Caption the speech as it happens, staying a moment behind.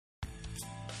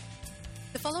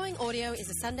following audio is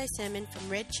a Sunday sermon from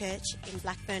Red Church in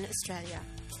Blackburn, Australia.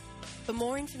 For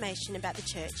more information about the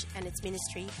church and its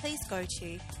ministry, please go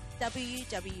to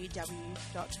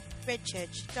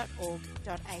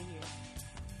www.redchurch.org.au.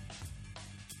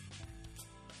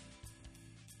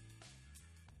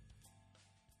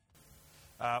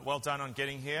 Well done on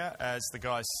getting here. As the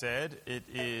guys said, it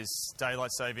is Daylight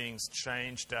Savings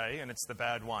Change Day, and it's the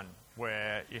bad one,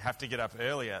 where you have to get up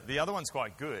earlier. The other one's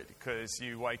quite good, because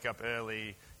you wake up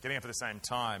early, getting up at the same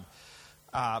time.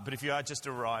 But if you are just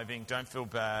arriving, don't feel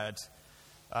bad.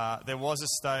 There was a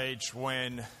stage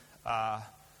when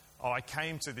I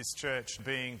came to this church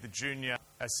being the junior,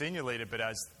 as senior leader, but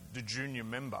as the junior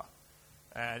member.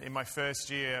 And in my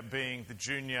first year being the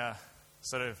junior,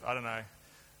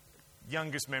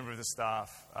 youngest member of the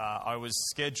staff, I was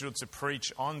scheduled to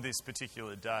preach on this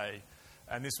particular day,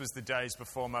 and this was the days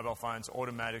before mobile phones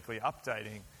automatically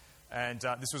updating. And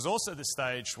this was also the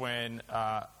stage when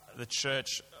the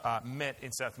church met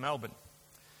in South Melbourne.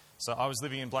 So I was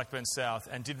living in Blackburn South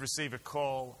and did receive a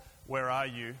call, "Where are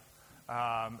you?"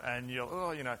 And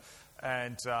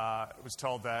was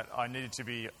told that I needed to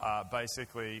be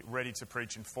basically ready to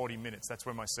preach in 40 minutes. That's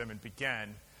where my sermon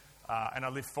began. And I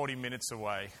lived 40 minutes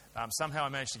away. Somehow I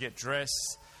managed to get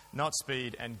dressed, not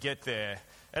speed, and get there.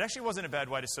 It actually wasn't a bad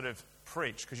way to sort of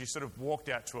preach, because you sort of walked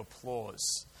out to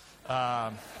applause.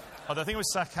 Although I think it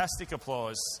was sarcastic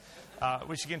applause,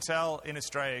 which you can tell in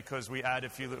Australia, because we add a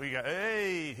few, we go,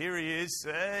 "Hey, here he is,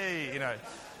 hey,"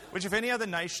 which if any other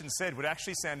nation said would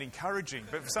actually sound encouraging.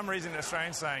 But for some reason, an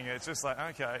Australian saying it, it's just like,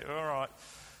 okay, all right.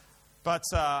 But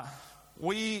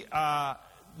we are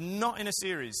not in a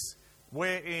series.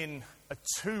 We're in a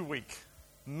 2-week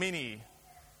mini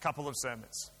couple of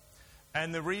sermons.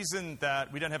 And the reason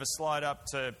that we don't have a slide up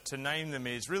to name them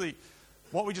is really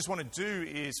what we just want to do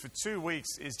is for 2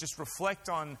 weeks is just reflect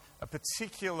on a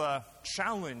particular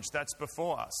challenge that's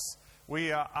before us.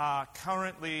 We are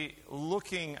currently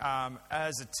looking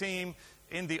as a team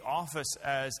in the office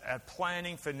as at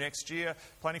planning for next year,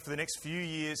 planning for the next few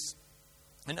years,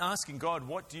 and asking God,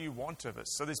 what do you want of us?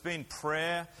 So there's been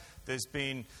prayer, there's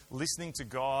been listening to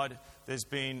God, there's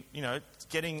been,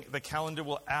 getting the calendar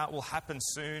will happen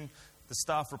soon, the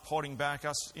staff reporting back,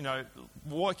 us,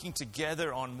 working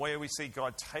together on where we see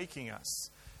God taking us.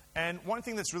 And one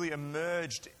thing that's really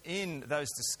emerged in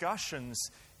those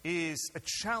discussions is a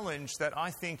challenge that I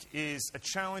think is a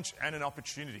challenge and an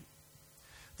opportunity.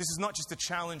 This is not just a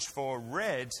challenge for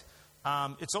Red,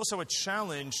 it's also a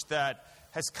challenge that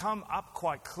has come up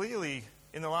quite clearly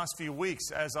in the last few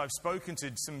weeks as I've spoken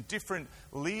to some different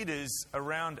leaders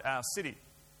around our city.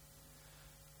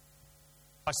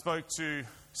 I spoke to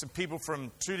some people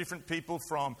from two different people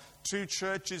from two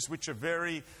churches which are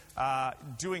very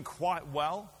doing quite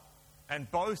well, and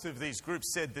both of these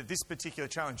groups said that this particular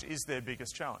challenge is their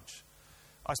biggest challenge.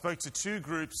 I spoke to two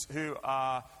groups who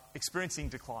are experiencing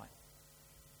decline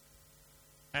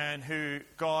and who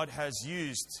God has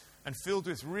used and filled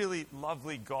with really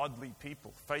lovely, godly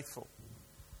people, faithful,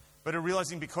 but are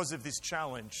realizing because of this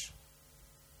challenge,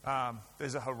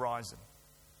 there's a horizon.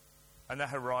 And that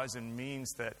horizon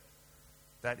means that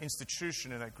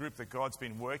institution and that group that God's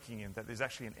been working in, that there's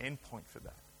actually an end point for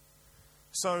that.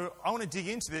 So I want to dig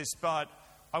into this, but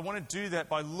I want to do that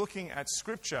by looking at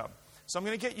Scripture. So I'm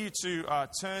going to get you to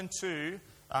turn to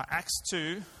Acts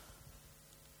 2,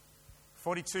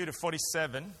 42 to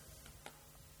 47.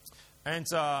 And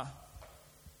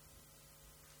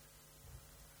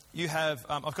you have,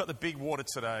 I've got the big water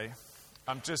today.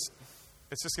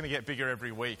 It's just going to get bigger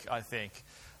every week, I think.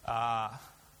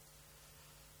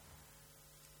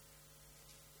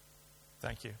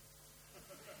 Thank you.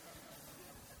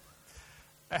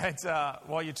 And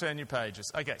while you turn your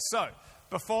pages. Okay, so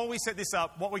before we set this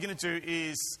up, what we're going to do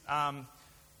is I'm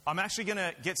actually going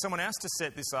to get someone else to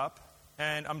set this up.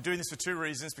 And I'm doing this for two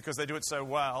reasons, because they do it so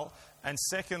well. And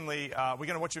secondly, we're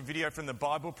going to watch a video from the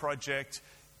Bible Project.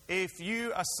 If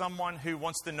you are someone who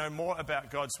wants to know more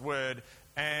about God's Word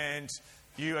and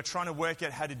you are trying to work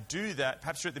out how to do that,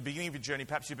 perhaps you're at the beginning of your journey,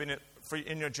 perhaps you've been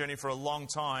in your journey for a long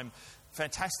time,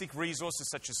 fantastic resources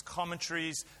such as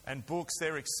commentaries and books,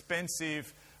 they're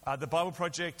expensive. The Bible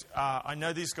Project, I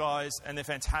know these guys and they're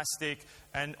fantastic,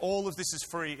 and all of this is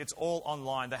free. It's all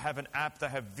online. They have an app, they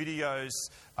have videos.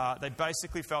 They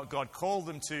basically felt God called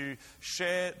them to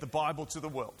share the Bible to the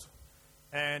world.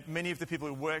 And many of the people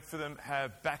who work for them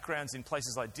have backgrounds in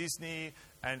places like Disney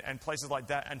and places like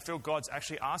that, and feel God's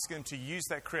actually asking them to use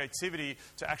that creativity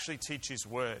to actually teach His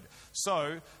Word.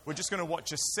 So we're just going to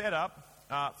watch a setup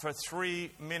for 3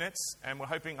 minutes, and we're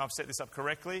hoping I've set this up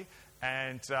correctly.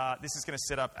 And this is going to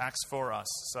set up Acts for us,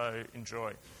 so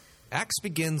enjoy. Acts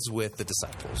begins with the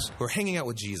disciples who are hanging out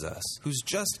with Jesus, who's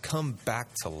just come back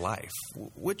to life,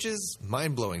 which is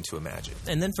mind-blowing to imagine.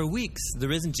 And then for weeks, the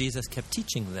risen Jesus kept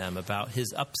teaching them about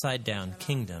his upside-down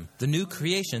kingdom, the new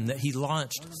creation that he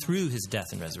launched through his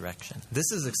death and resurrection. This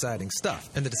is exciting stuff,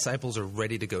 and the disciples are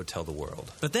ready to go tell the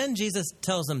world. But then Jesus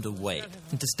tells them to wait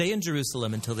and to stay in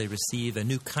Jerusalem until they receive a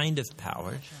new kind of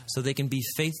power so they can be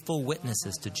faithful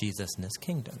witnesses to Jesus and his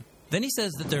kingdom. Then he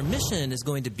says that their mission is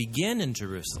going to begin in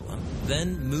Jerusalem,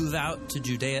 then move out to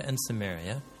Judea and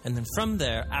Samaria, and then from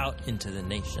there out into the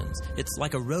nations. It's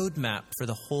like a roadmap for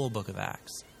the whole book of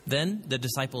Acts. Then the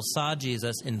disciples saw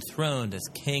Jesus enthroned as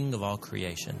King of all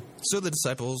creation. So the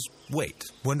disciples wait,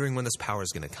 wondering when this power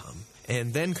is going to come.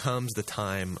 And then comes the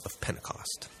time of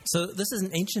Pentecost. So this is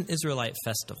an ancient Israelite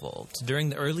festival. It's during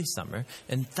the early summer,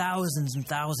 and thousands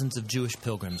of Jewish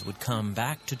pilgrims would come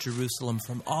back to Jerusalem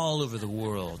from all over the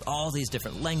world, all these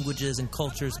different languages and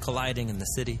cultures colliding in the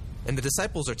city. And the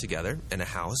disciples are together in a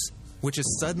house, which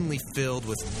is suddenly filled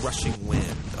with rushing wind,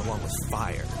 along with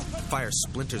fire. Fire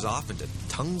splinters off into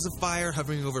tongues of fire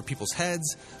hovering over people's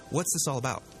heads. What's this all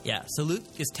about? Yeah, so Luke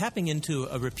is tapping into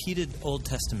a repeated Old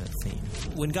Testament theme.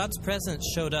 When God's presence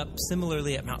showed up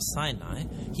similarly at Mount Sinai,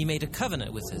 he made a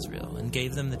covenant with Israel and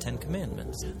gave them the Ten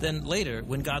Commandments. Then later,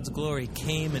 when God's glory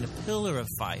came in a pillar of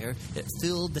fire, it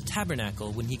filled the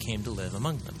tabernacle when he came to live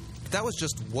among them. That was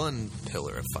just one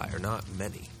pillar of fire, not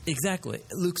many. Exactly.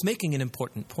 Luke's making an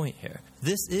important point here.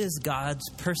 This is God's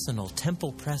personal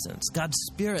temple presence, God's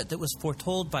spirit that was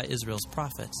foretold by Israel's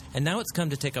prophets. And now it's come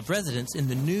to take up residence in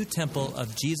the new temple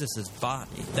of Jesus'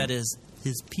 body, that is,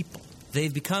 his people.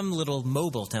 They've become little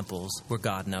mobile temples where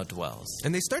God now dwells.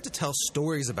 And they start to tell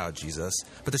stories about Jesus,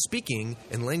 but they're speaking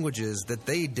in languages that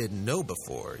they didn't know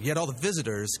before, yet all the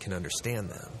visitors can understand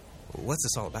them. What's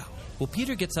this all about? Well,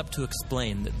 Peter gets up to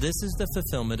explain that this is the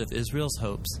fulfillment of Israel's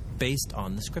hopes based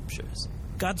on the Scriptures.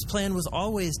 God's plan was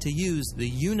always to use the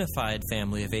unified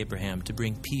family of Abraham to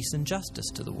bring peace and justice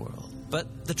to the world.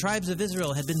 But the tribes of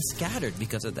Israel had been scattered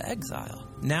because of the exile.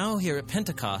 Now, here at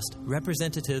Pentecost,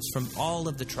 representatives from all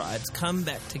of the tribes come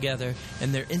back together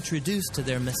and they're introduced to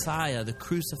their Messiah, the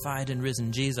crucified and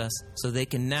risen Jesus, so they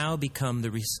can now become the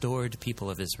restored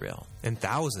people of Israel. And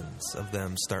thousands of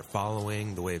them start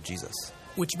following the way of Jesus.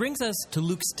 Which brings us to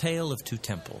Luke's tale of two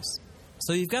temples.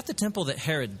 So you've got the temple that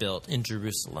Herod built in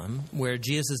Jerusalem, where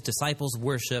Jesus' disciples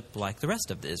worship like the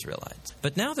rest of the Israelites.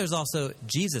 But now there's also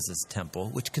Jesus' temple,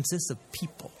 which consists of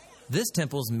people. This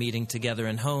temple's meeting together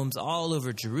in homes all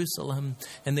over Jerusalem,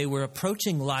 and they were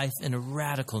approaching life in a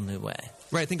radical new way.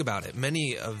 Right, think about it.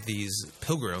 Many of these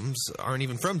pilgrims aren't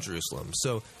even from Jerusalem,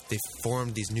 so they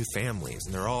formed these new families,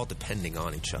 and they're all depending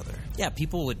on each other. Yeah,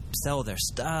 people would sell their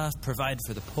stuff, provide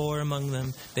for the poor among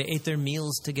them. They ate their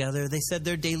meals together. They said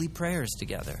their daily prayers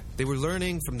together. They were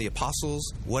learning from the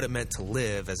apostles what it meant to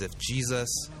live as if Jesus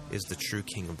is the true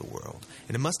king of the world.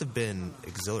 And it must have been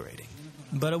exhilarating.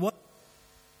 But it was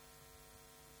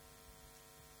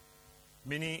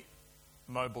mini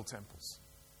mobile temples.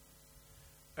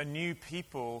 A new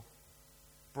people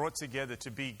brought together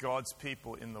to be God's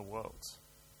people in the world.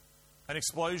 An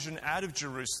explosion out of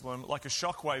Jerusalem, like a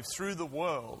shockwave through the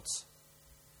world,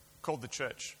 called the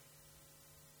church.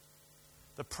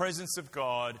 The presence of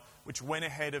God, which went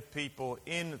ahead of people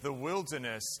in the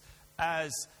wilderness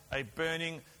as a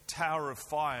burning tower of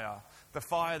fire. The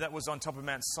fire that was on top of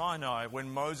Mount Sinai when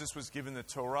Moses was given the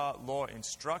Torah law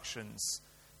instructions.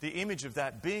 The image of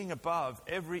that being above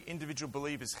every individual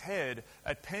believer's head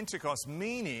at Pentecost,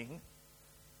 meaning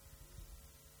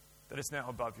that it's now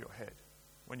above your head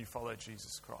when you follow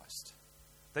Jesus Christ.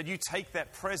 That you take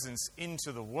that presence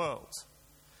into the world.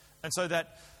 And so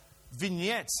that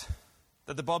vignette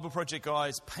that the Bible Project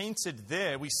guys painted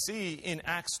there, we see in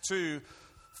Acts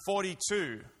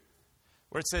 2:42,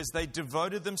 where it says, they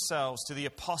devoted themselves to the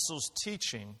apostles'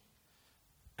 teaching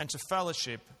and to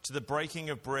fellowship, to the breaking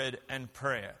of bread and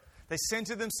prayer. They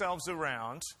centered themselves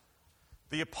around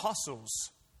the apostles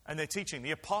and their teaching.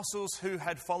 The apostles who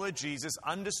had followed Jesus,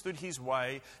 understood his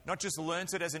way, not just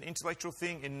learnt it as an intellectual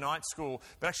thing in night school,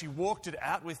 but actually walked it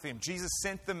out with him. Jesus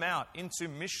sent them out into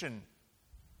mission.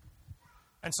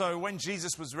 And so when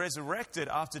Jesus was resurrected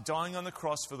after dying on the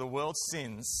cross for the world's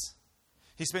sins,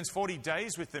 he spends 40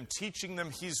 days with them, teaching them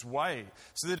his way.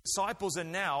 So the disciples are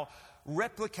now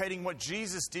replicating what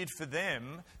Jesus did for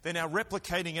them. They're now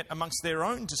replicating it amongst their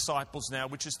own disciples now,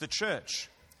 which is the church.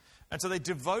 And so they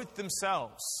devote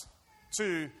themselves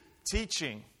to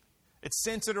teaching. It's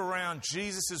centered around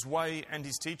Jesus' way and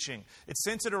his teaching. It's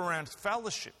centered around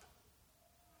fellowship,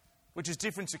 which is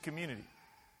different to community.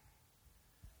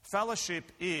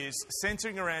 Fellowship is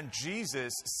centering around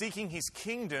Jesus, seeking his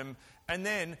kingdom, and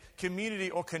then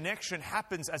community or connection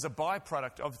happens as a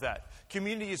byproduct of that.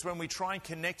 Community is when we try and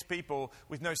connect people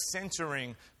with no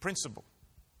centering principle.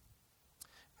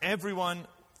 Everyone,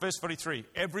 verse 43,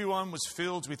 everyone was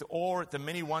filled with awe at the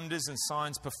many wonders and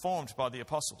signs performed by the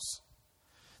apostles.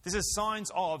 This is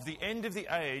signs of the end of the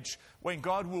age when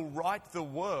God will right the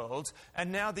world,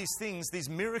 and now these things, these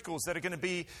miracles that are going to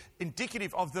be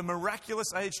indicative of the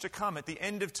miraculous age to come at the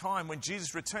end of time when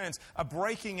Jesus returns are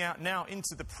breaking out now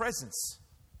into the presence.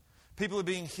 People are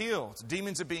being healed.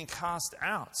 Demons are being cast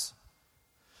out.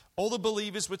 All the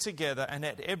believers were together and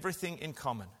had everything in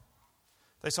common.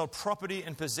 They sold property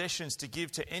and possessions to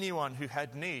give to anyone who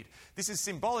had need. This is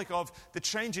symbolic of the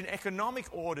change in economic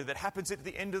order that happens at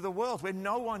the end of the world, where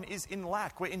no one is in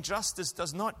lack, where injustice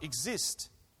does not exist.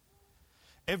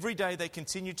 Every day they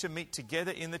continued to meet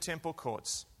together in the temple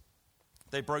courts.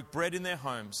 They broke bread in their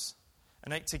homes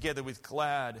and ate together with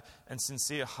glad and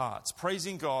sincere hearts,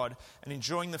 praising God and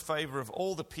enjoying the favor of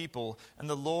all the people, and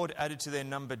the Lord added to their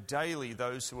number daily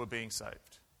those who were being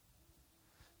saved.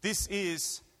 This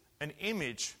is an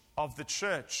image of the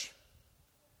church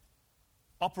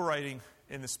operating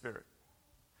in the Spirit.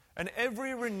 And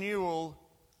every renewal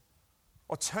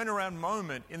or turnaround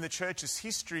moment in the church's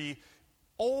history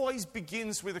always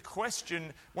begins with a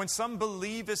question when some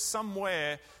believer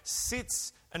somewhere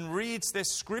sits and reads their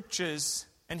scriptures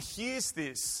and hears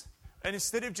this, and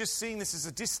instead of just seeing this as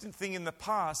a distant thing in the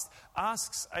past,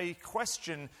 asks a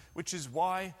question, which is,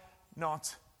 why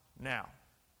not now?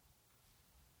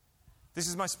 This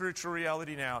is my spiritual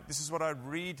reality now. This is what I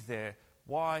read there.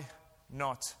 Why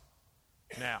not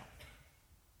now?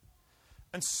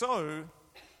 And so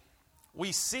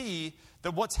we see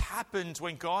that what's happened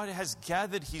when God has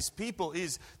gathered his people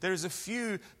is there is a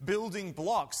few building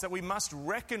blocks that we must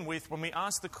reckon with when we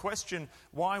ask the question,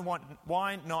 why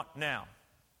not now?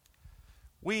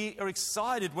 We are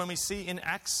excited when we see in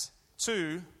Acts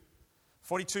 2,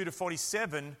 42 to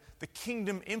 47, the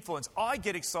kingdom influence. I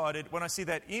get excited when I see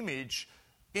that image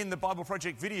in the Bible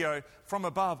Project video from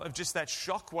above of just that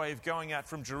shockwave going out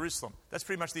from Jerusalem. That's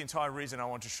pretty much the entire reason I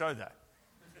want to show that.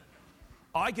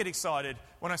 I get excited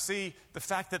when I see the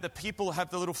fact that the people have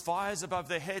the little fires above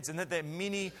their heads and that they're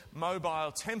mini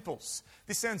mobile temples.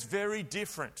 This sounds very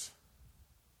different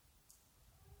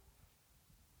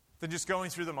than just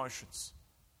going through the motions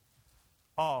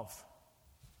of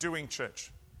doing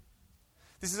church.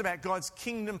 This is about God's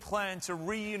kingdom plan to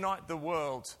reunite the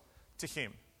world to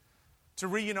him, to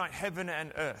reunite heaven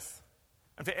and earth,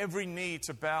 and for every knee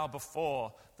to bow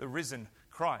before the risen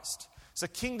Christ. So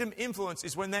kingdom influence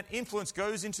is when that influence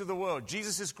goes into the world.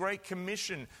 Jesus' great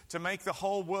commission to make the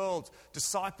whole world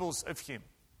disciples of him.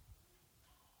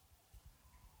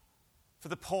 For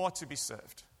the poor to be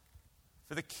served.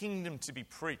 For the kingdom to be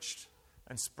preached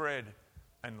and spread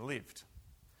and lived.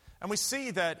 And we see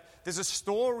that there's a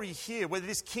story here where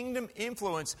this kingdom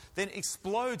influence then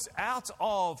explodes out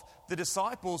of the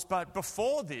disciples. But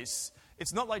before this,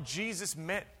 it's not like Jesus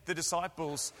met the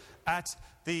disciples at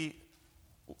the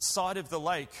side of the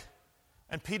lake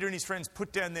and Peter and his friends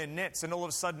put down their nets and all of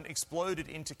a sudden exploded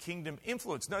into kingdom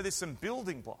influence. No, there's some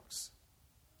building blocks.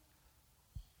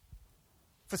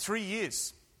 For 3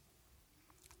 years,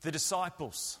 the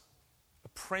disciples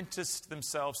apprenticed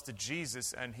themselves to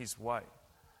Jesus and his way.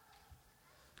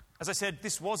 As I said,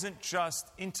 this wasn't just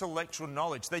intellectual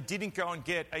knowledge. They didn't go and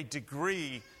get a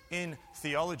degree in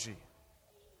theology.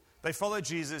 They followed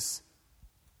Jesus.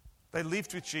 They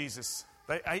lived with Jesus.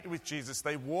 They ate with Jesus.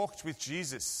 They walked with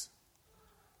Jesus.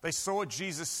 They saw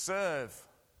Jesus serve.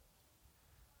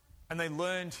 And they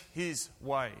learned his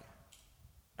way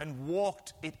and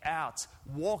walked it out,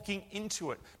 walking into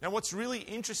it. Now, what's really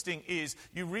interesting is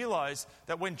you realize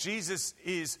that when Jesus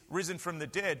is risen from the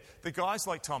dead, the guys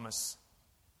like Thomas,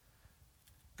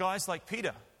 guys like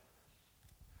Peter,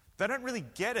 they don't really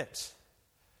get it.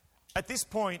 At this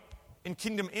point in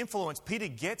kingdom influence, Peter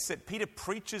gets it. Peter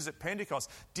preaches at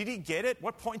Pentecost. Did he get it?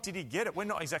 What point did he get it? We're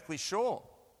not exactly sure.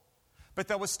 But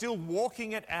they were still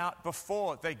walking it out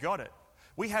before they got it.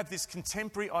 We have this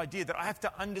contemporary idea that I have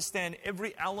to understand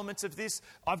every element of this.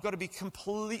 I've got to be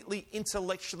completely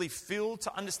intellectually filled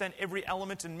to understand every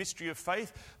element and mystery of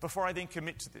faith before I then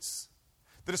commit to this.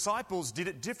 The disciples did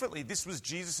it differently. This was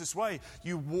Jesus' way.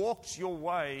 You walked your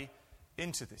way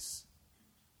into this.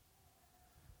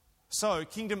 So,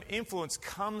 kingdom influence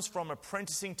comes from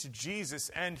apprenticing to Jesus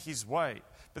and his way.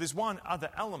 But there's one other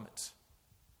element.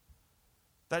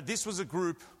 That this was a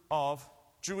group of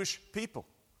Jewish people.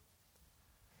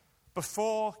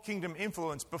 Before kingdom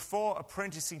influence, before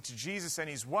apprenticing to Jesus and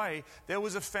his way, there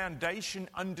was a foundation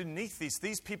underneath this.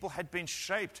 These people had been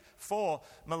shaped for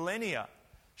millennia,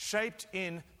 shaped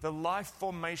in the life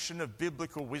formation of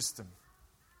biblical wisdom,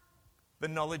 the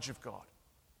knowledge of God.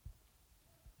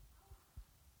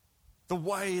 The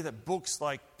way that books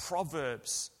like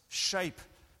Proverbs shape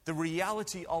the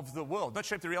reality of the world. Not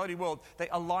shape the reality of the world, they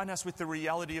align us with the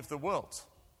reality of the world.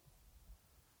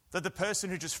 That the person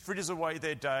who just fritters away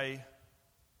their day,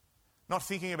 not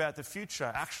thinking about the future,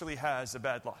 actually has a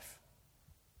bad life.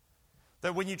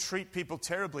 That when you treat people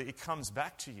terribly, it comes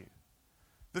back to you.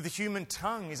 That the human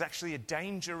tongue is actually a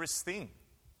dangerous thing.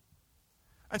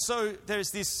 And so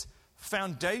there's this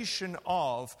foundation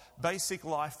of basic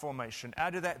life formation.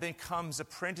 Out of that then comes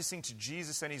apprenticing to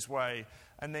Jesus and his way,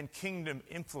 and then kingdom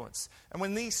influence. And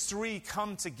when these three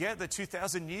come together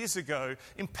 2,000 years ago,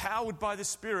 empowered by the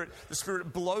Spirit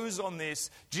blows on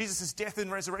this. Jesus' death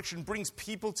and resurrection brings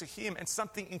people to him, and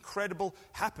something incredible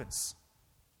happens.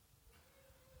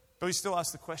 But we still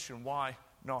ask the question, why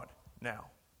not now?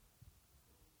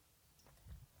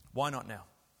 Why not now?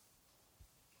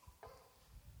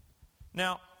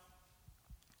 Now,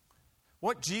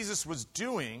 what Jesus was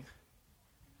doing,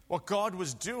 what God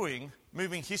was doing,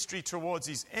 moving history towards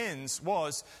his ends,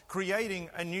 was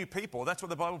creating a new people. That's what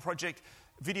the Bible Project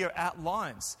video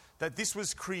outlines, that this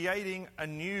was creating a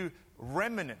new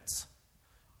remnant.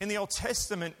 In the Old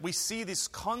Testament, we see this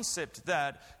concept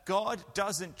that God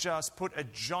doesn't just put a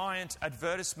giant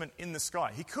advertisement in the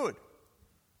sky. He could,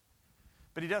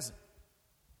 but he doesn't,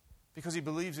 because he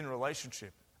believes in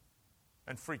relationship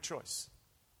and free choice.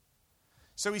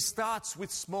 So he starts with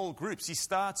small groups. He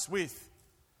starts with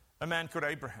a man called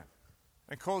Abraham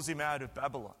and calls him out of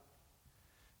Babylon.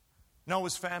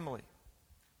 Noah's family,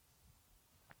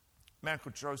 a man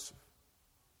called Joseph.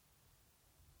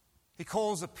 He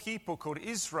calls a people called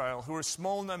Israel, who are a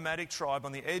small nomadic tribe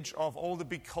on the edge of all the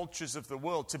big cultures of the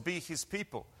world, to be his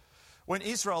people. When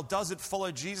Israel doesn't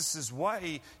follow Jesus'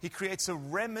 way, he creates a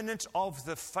remnant of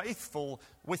the faithful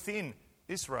within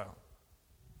Israel.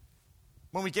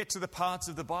 When we get to the parts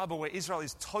of the Bible where Israel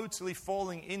is totally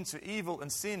falling into evil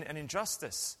and sin and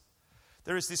injustice,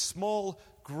 there is this small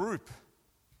group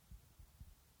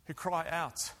who cry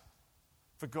out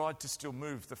for God to still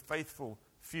move, the faithful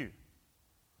few.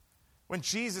 When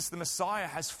Jesus, the Messiah,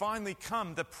 has finally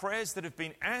come, the prayers that have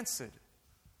been answered,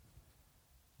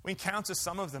 we encounter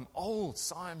some of them. Old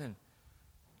Simon,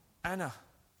 Anna,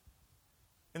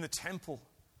 in the temple,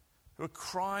 who are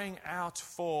crying out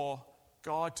for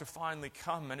God to finally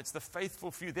come. And it's the faithful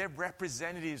few. They're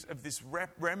representatives of this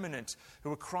remnant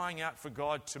who are crying out for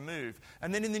God to move.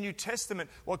 And then in the New Testament,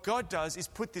 what God does is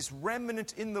put this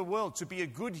remnant in the world to be a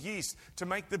good yeast, to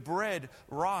make the bread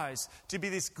rise, to be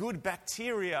this good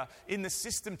bacteria in the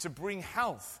system to bring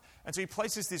health. And so he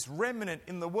places this remnant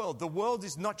in the world. The world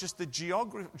is not just the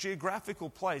geographical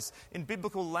place. In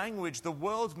biblical language, the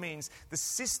world means the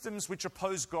systems which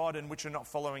oppose God and which are not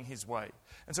following his way.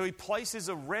 And so he places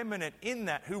a remnant in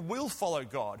that who will follow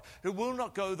God, who will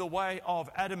not go the way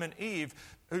of Adam and Eve,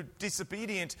 who are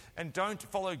disobedient and don't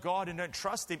follow God and don't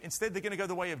trust him. Instead, they're going to go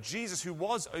the way of Jesus, who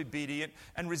was obedient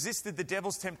and resisted the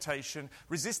devil's temptation,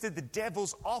 resisted the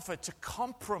devil's offer to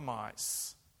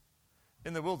compromise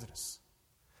in the wilderness.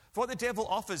 For what the devil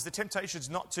offers, the temptation is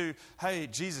not to, hey,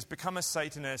 Jesus, become a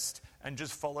Satanist and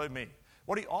just follow me.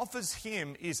 What he offers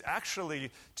him is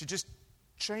actually to just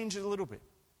change it a little bit,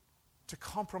 to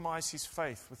compromise his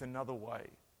faith with another way,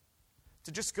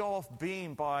 to just go off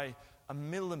beam by a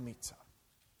millimeter.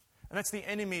 And that's the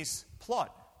enemy's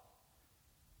plot.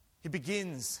 He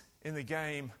begins in the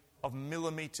game of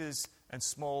millimeters and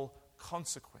small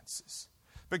consequences.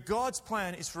 But God's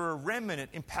plan is for a remnant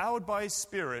empowered by his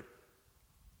Spirit,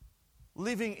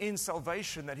 living in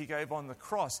salvation that he gave on the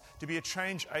cross, to be a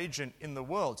change agent in the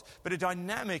world. But a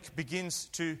dynamic begins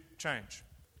to change.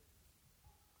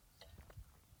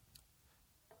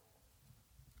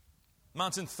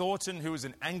 Martin Thornton, who was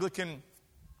an Anglican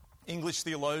English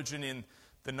theologian in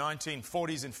the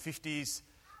 1940s and 50s,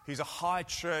 he's a high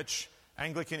church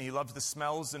Anglican, he loves the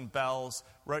smells and bells,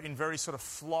 wrote in very sort of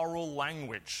floral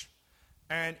language.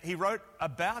 And he wrote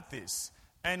about this.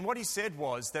 And what he said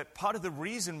was that part of the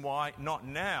reason why not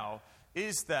now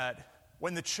is that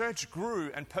when the church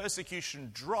grew and persecution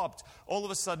dropped, all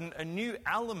of a sudden a new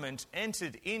element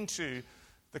entered into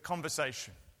the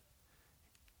conversation.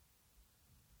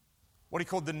 What he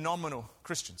called the nominal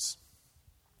Christians.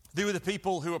 They were the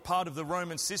people who were part of the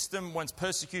Roman system. Once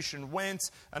persecution went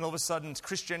and all of a sudden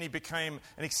Christianity became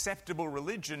an acceptable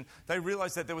religion, they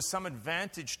realized that there was some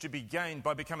advantage to be gained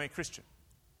by becoming a Christian.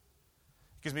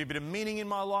 gives me a bit of meaning in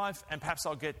my life, and perhaps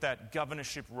I'll get that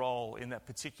governorship role in that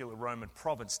particular Roman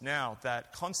province now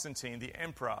that Constantine, the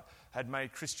emperor, had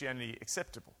made Christianity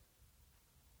acceptable.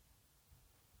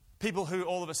 People who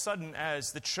all of a sudden,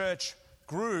 as the church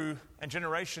grew and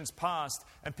generations passed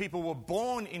and people were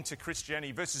born into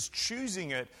Christianity versus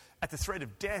choosing it at the threat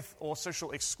of death or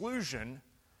social exclusion,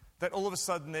 that all of a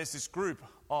sudden there's this group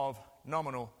of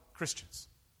nominal Christians.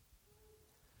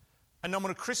 And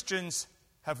nominal Christians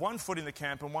have one foot in the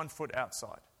camp and one foot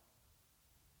outside.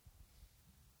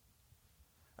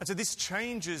 And so this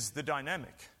changes the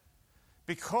dynamic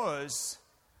because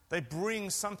they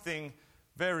bring something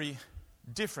very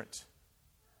different.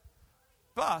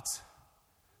 But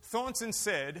Thornton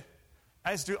said,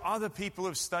 as do other people who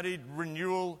have studied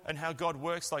renewal and how God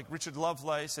works, like Richard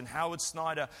Lovelace and Howard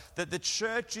Snyder, that the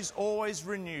church is always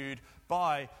renewed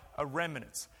by a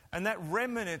remnant. And that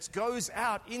remnant goes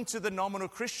out into the nominal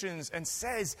Christians and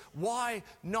says, why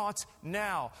not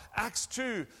now? Acts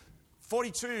 2,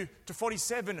 42 to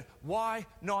 47, why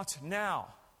not now?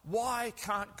 Why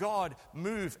can't God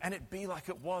move and it be like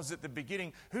it was at the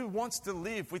beginning? Who wants to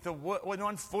live with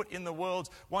one foot in the world,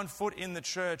 one foot in the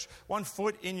church, one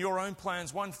foot in your own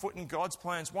plans, one foot in God's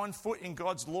plans, one foot in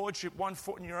God's lordship, one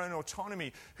foot in your own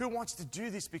autonomy? Who wants to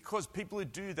do this? Because people who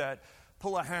do that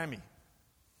pull a hammy.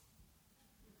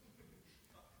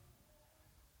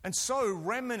 And so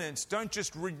remnants don't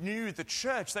just renew the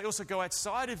church, they also go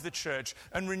outside of the church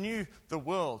and renew the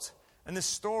world. And the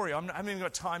story, I haven't even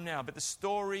got time now, but the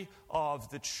story of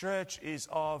the church is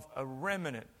of a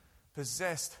remnant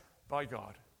possessed by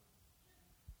God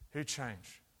who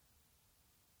change.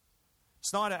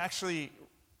 Snyder actually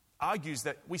argues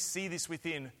that we see this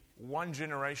within one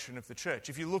generation of the church.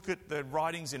 If you look at the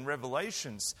writings in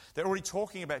Revelations, they're already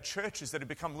talking about churches that have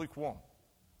become lukewarm.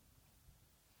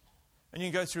 And you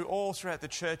can go through all throughout the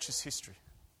church's history.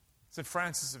 St.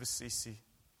 Francis of Assisi,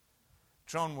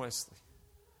 John Wesley,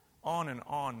 on and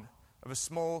on, of a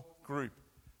small group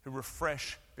who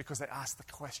refresh because they ask the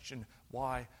question,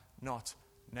 why not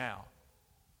now?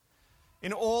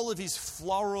 In all of his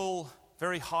floral,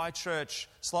 very high church,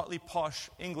 slightly posh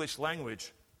English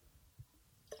language,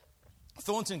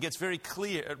 Thornton gets very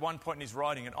clear at one point in his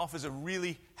writing and offers a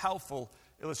really helpful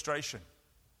illustration.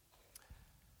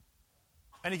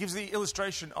 And he gives the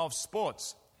illustration of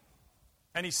sports.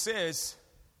 And he says,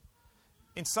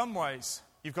 in some ways,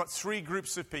 you've got three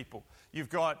groups of people.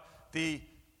 You've got the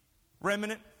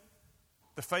remnant,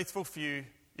 the faithful few.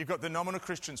 You've got the nominal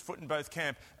Christians, foot in both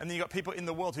camp. And then you've got people in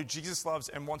the world who Jesus loves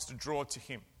and wants to draw to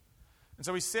him. And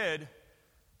so he said,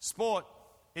 sport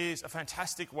is a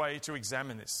fantastic way to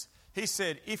examine this. He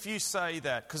said, if you say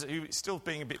that, because he was still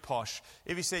being a bit posh,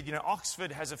 if he said,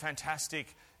 Oxford is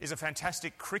a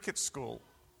fantastic cricket school,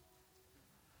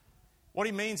 what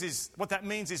that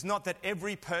means is not that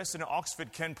every person at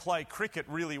Oxford can play cricket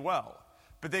really well,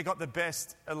 but they've got the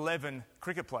best 11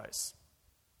 cricket players.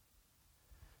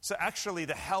 So actually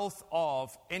the health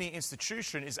of any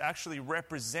institution is actually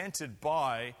represented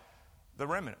by the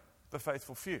remnant, the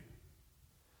faithful few.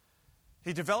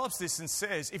 He develops this and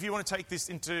says, if you want to take this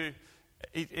into,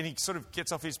 and he sort of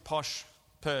gets off his posh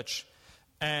perch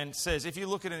and says, if you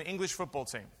look at an English football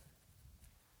team,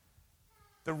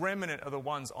 the remnant are the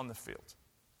ones on the field.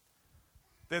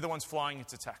 They're the ones flying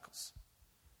into tackles.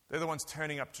 They're the ones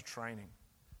turning up to training.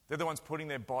 They're the ones putting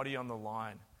their body on the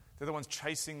line. They're the ones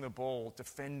chasing the ball,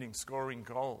 defending, scoring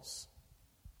goals,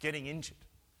 getting injured.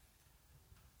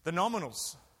 The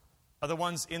nominals are the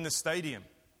ones in the stadium.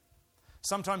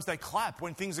 Sometimes they clap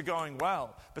when things are going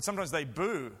well, but sometimes they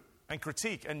boo and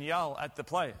critique and yell at the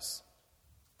players.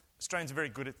 Australians are very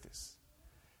good at this.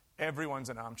 Everyone's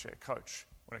an armchair coach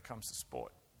when it comes to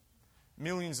sport.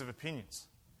 Millions of opinions.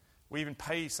 We even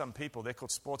pay some people, they're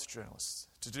called sports journalists,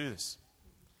 to do this.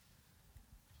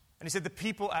 And he said the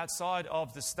people outside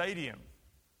of the stadium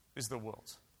is the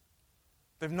world.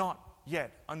 They've not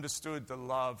yet understood the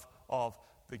love of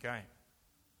the game.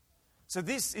 So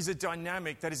this is a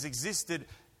dynamic that has existed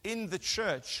in the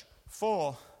church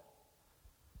for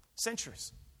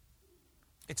centuries.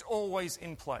 It's always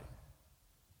in play.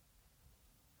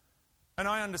 And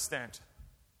I understand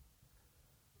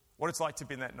what it's like to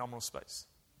be in that nominal space.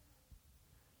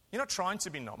 You're not trying to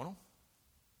be nominal.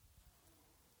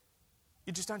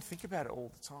 You just don't think about it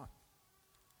all the time.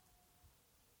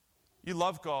 You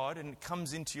love God and it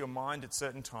comes into your mind at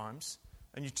certain times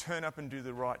and you turn up and do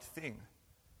the right thing.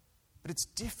 But it's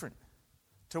different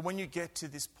to when you get to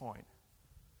this point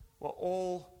where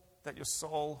all that your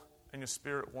soul and your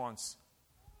spirit wants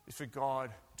is for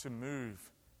God to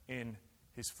move in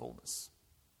his fullness.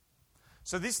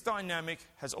 So this dynamic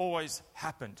has always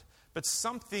happened. But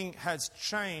something has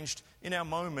changed in our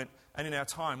moment and in our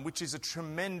time, which is a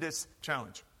tremendous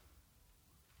challenge.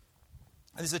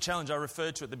 And this is a challenge I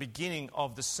referred to at the beginning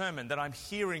of the sermon that I'm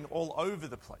hearing all over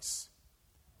the place.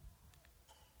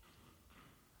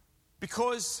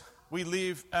 Because we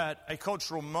live at a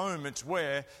cultural moment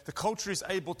where the culture is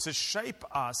able to shape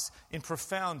us in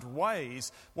profound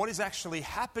ways, what is actually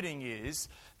happening is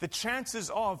the chances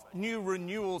of new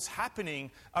renewals happening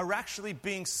are actually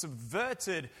being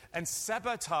subverted and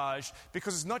sabotaged,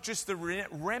 because it's not just the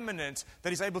remnant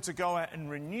that is able to go out and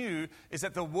renew, is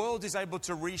that the world is able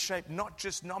to reshape not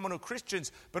just nominal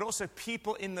Christians, but also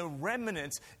people in the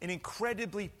remnant in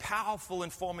incredibly powerful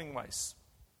and forming ways.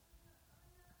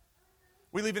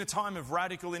 We live in a time of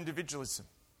radical individualism,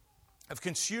 of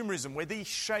consumerism, where these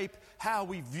shape how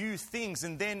we view things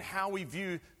and then how we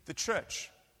view the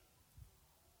church.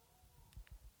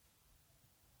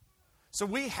 So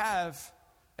we have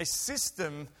a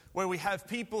system where we have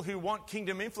people who want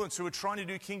kingdom influence, who are trying to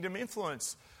do kingdom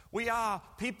influence. We are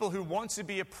people who want to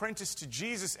be apprenticed to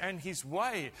Jesus and his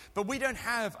way, but we don't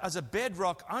have as a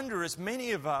bedrock under us,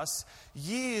 many of us,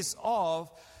 years of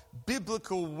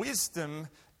biblical wisdom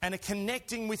and a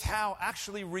connecting with how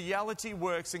actually reality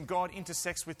works and God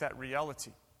intersects with that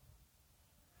reality.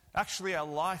 Actually, our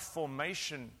life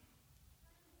formation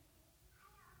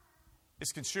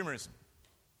is consumerism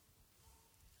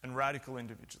and radical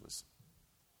individualism.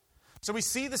 So we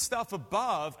see the stuff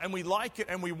above and we like it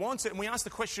and we want it and we ask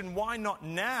the question, why not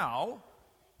now?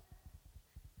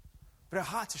 But our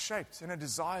hearts are shaped and our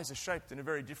desires are shaped in a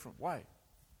very different way.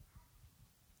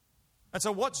 And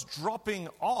so what's dropping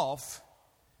off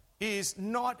is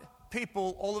not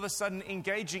people all of a sudden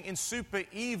engaging in super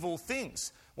evil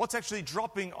things. What's actually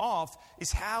dropping off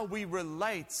is how we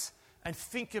relate and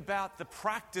think about the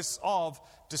practice of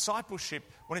discipleship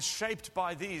when it's shaped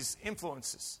by these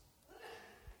influences.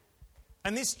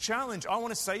 And this challenge, I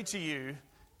want to say to you,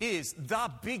 is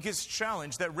the biggest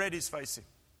challenge that Red is facing.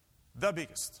 The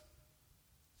biggest.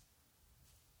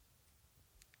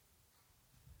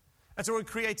 And so it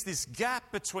creates this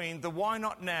gap between the why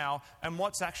not now and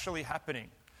what's actually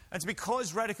happening. And it's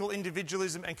because radical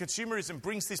individualism and consumerism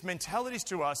brings these mentalities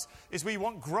to us, is we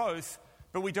want growth,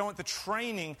 but we don't want the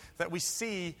training that we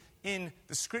see in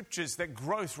the scriptures that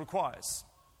growth requires.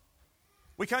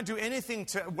 We can't do anything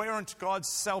to warrant God's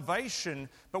salvation,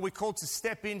 but we're called to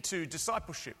step into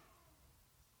discipleship.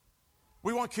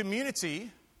 We want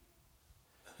community,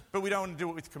 but we don't want to do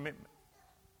it with commitment.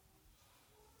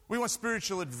 We want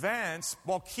spiritual advance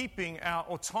while keeping our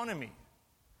autonomy.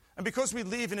 And because we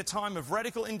live in a time of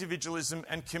radical individualism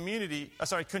and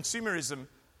consumerism,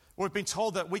 we've been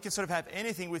told that we can sort of have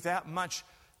anything without much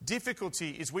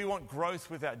difficulty, is we want growth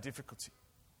without difficulty.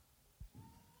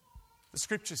 The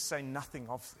scriptures say nothing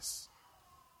of this.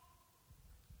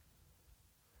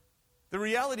 The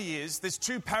reality is there's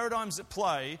two paradigms at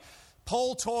play.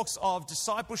 Paul talks of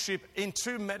discipleship in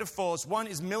two metaphors. One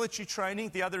is military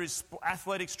training, the other is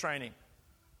athletics training.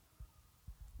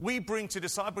 We bring to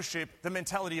discipleship the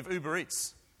mentality of Uber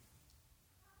Eats.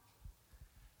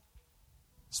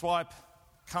 Swipe,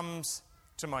 comes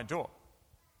to my door.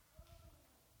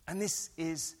 And this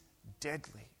is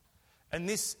deadly. And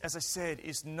this, as I said,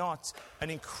 is not an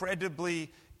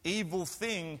incredibly evil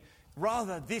thing.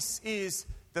 Rather, this is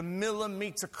the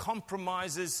millimeter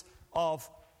compromises of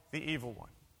the evil one.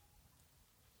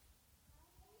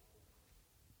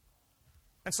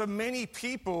 And so many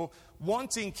people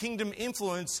wanting kingdom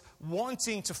influence,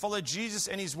 wanting to follow Jesus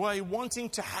and his way, wanting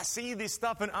to see this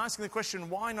stuff and asking the question,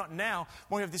 why not now?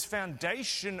 When we have this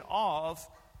foundation of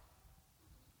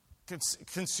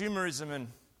consumerism and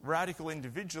radical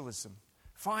individualism,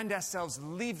 find ourselves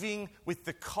living with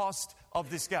the cost of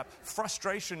this gap.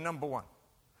 Frustration, number one.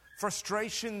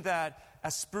 Frustration that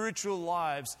our spiritual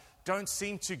lives don't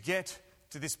seem to get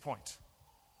to this point.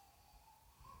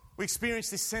 We experience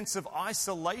this sense of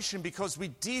isolation because we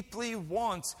deeply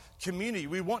want community.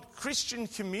 We want Christian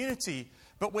community,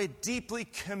 but we're deeply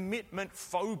commitment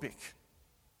phobic.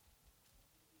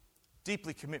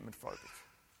 Deeply commitment phobic.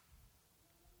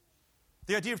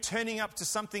 The idea of turning up to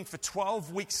something for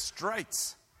 12 weeks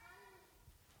straight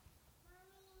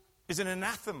is an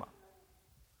anathema.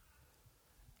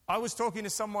 I was talking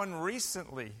to someone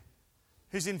recently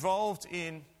who's involved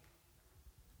in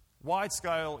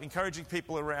wide-scale encouraging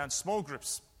people around small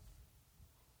groups.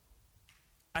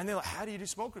 And they're like, how do you do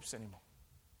small groups anymore?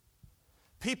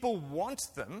 People want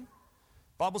them.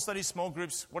 Bible studies, small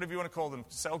groups, whatever you want to call them,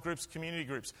 cell groups, community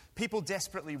groups. People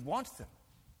desperately want them.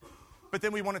 But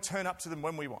then we want to turn up to them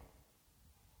when we want.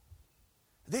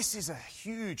 This is a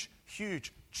huge,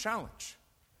 huge challenge.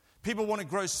 People want to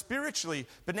grow spiritually,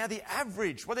 but now the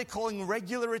average, what they're calling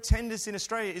regular attendance in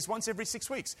Australia, is once every 6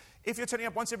 weeks. If you're turning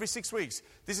up once every 6 weeks,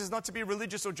 this is not to be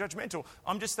religious or judgmental.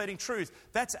 I'm just stating truth.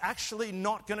 That's actually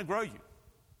not going to grow you.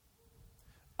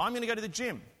 I'm going to go to the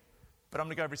gym, but I'm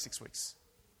going to go every 6 weeks.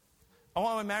 I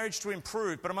want my marriage to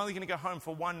improve, but I'm only going to go home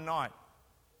for one night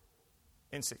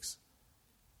in 6.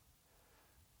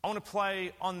 I want to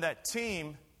play on that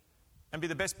team and be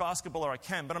the best basketballer I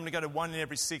can, but I'm going to go to 1 in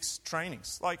every 6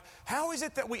 trainings. Like, how is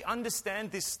it that we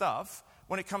understand this stuff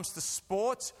when it comes to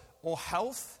sport or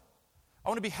health? I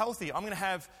want to be healthy. I'm going to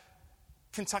have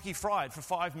Kentucky Fried for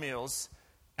 5 meals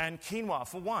and quinoa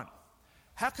for 1.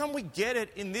 How come we get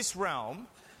it in this realm,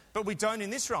 but we don't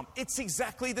in this realm? It's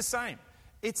exactly the same.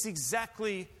 It's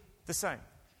exactly the same.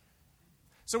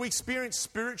 So we experience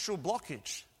spiritual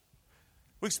blockage.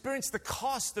 We experience the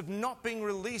cost of not being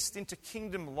released into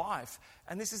kingdom life.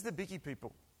 And this is the biggie,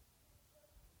 people.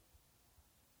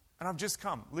 And I've just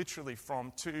come, literally,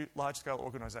 from 2 large-scale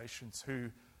organizations who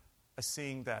are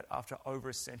seeing that after over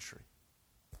a century.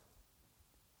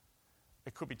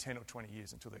 It could be 10 or 20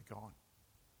 years until they're gone.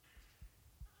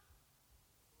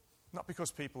 Not because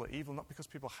people are evil, not because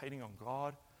people are hating on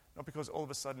God, not because all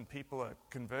of a sudden people are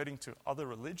converting to other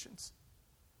religions.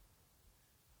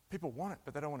 People want it,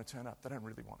 but they don't want to turn up. They don't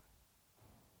really want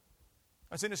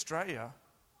it. As in Australia,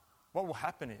 what will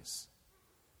happen is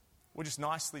we'll just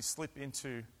nicely slip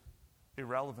into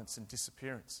irrelevance and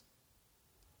disappearance.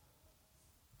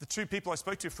 The 2 people I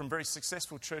spoke to from very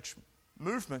successful church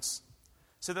movements,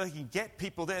 so that they can get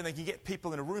people there and they can get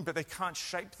people in a room, but they can't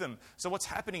shape them. So what's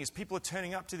happening is people are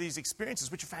turning up to these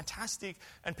experiences, which are fantastic,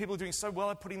 and people are doing so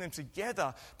well at putting them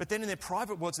together, but then in their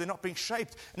private worlds, they're not being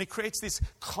shaped. And it creates this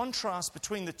contrast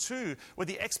between the two, where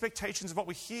the expectations of what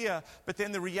we hear, but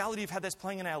then the reality of how that's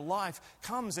playing in our life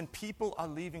comes, and people are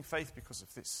leaving faith because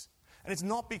of this. And it's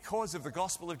not because of the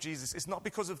gospel of Jesus. It's not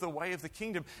because of the way of the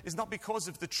kingdom. It's not because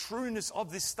of the trueness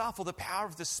of this stuff or the power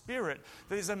of the Spirit.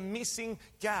 There's a missing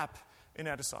gap in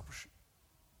our discipleship.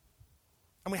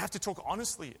 And we have to talk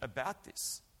honestly about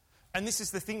this. And this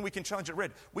is the thing we can challenge at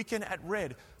Red. We can, at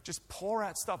Red, just pour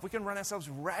out stuff. We can run ourselves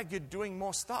ragged doing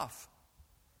more stuff.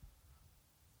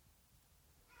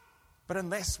 But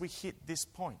unless we hit this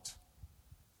point,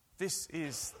 this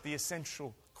is the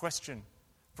essential question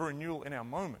for renewal in our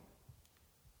moment.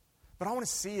 But I want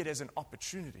to see it as an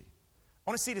opportunity. I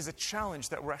want to see it as a challenge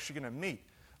that we're actually going to meet.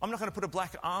 I'm not going to put a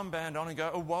black armband on and go,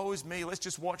 oh, woe is me, let's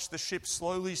just watch the ship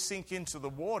slowly sink into the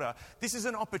water. This is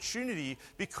an opportunity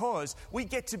because we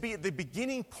get to be at the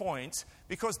beginning point,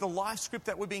 because the life script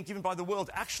that we're being given by the world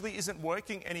actually isn't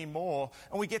working anymore,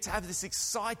 and we get to have this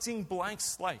exciting blank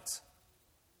slate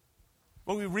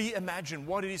where we reimagine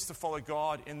what it is to follow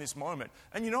God in this moment.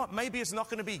 And you know what? Maybe it's not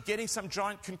going to be getting some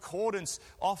giant concordance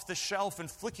off the shelf and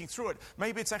flicking through it.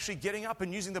 Maybe it's actually getting up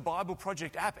and using the Bible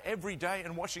Project app every day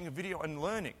and watching a video and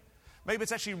learning. Maybe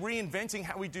it's actually reinventing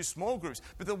how we do small groups.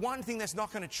 But the one thing that's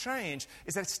not going to change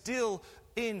is that it's still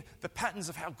in the patterns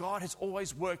of how God has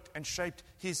always worked and shaped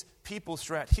his people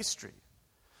throughout history.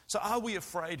 So are we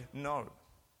afraid? No.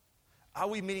 Are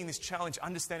we meeting this challenge,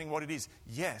 understanding what it is?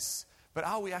 Yes. But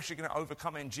are we actually going to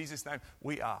overcome it in Jesus' name?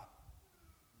 We are.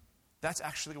 That's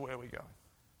actually where we're going.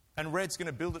 And Red's going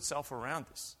to build itself around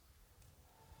this.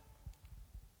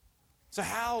 So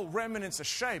how remnants are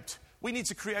shaped, we need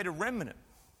to create a remnant.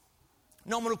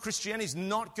 Nominal Christianity is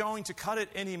not going to cut it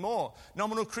anymore.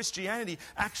 Nominal Christianity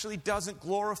actually doesn't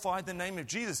glorify the name of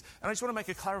Jesus. And I just want to make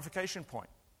a clarification point.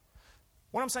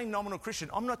 When I'm saying nominal Christian,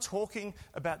 I'm not talking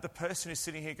about the person who's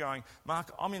sitting here going,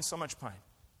 Mark, I'm in so much pain.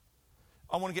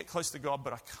 I want to get close to God,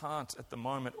 but I can't at the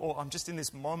moment. Or I'm just in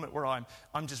this moment where I'm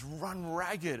just run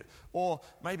ragged. Or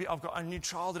maybe I've got a new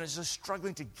child and it's just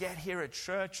struggling to get here at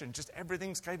church and just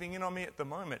everything's caving in on me at the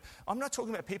moment. I'm not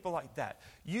talking about people like that.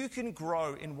 You can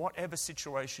grow in whatever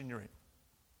situation you're in.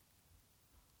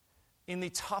 In the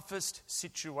toughest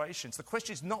situations. The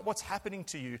question is not what's happening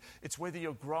to you, it's whether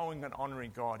you're growing and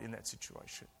honoring God in that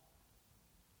situation.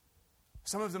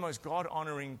 Some of the most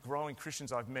God-honoring, growing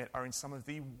Christians I've met are in some of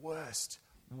the worst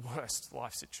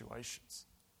life situations.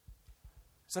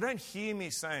 So don't hear me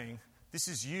saying, this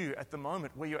is you at the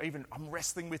moment where I'm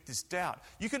wrestling with this doubt.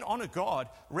 You can honor God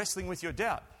wrestling with your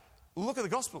doubt. Look at the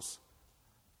Gospels.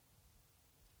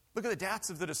 Look at the doubts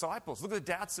of the disciples. Look at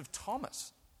the doubts of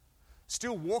Thomas.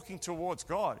 Still walking towards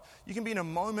God. You can be in a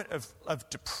moment of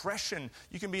depression.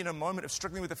 You can be in a moment of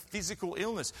struggling with a physical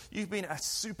illness. You can be in a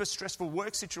super stressful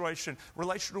work situation,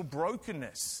 relational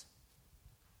brokenness.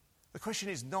 The question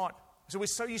is not, so we're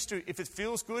so used to, if it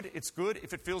feels good, it's good.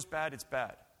 If it feels bad, it's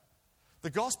bad. The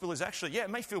gospel is actually, it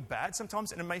may feel bad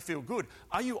sometimes and it may feel good.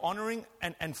 Are you honoring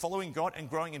and following God and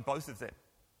growing in both of them?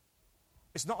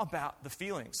 It's not about the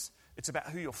feelings. It's about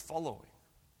who you're following.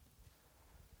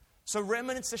 So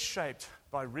remnants are shaped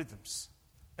by rhythms.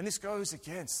 And this goes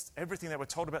against everything that we're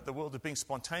told about the world of being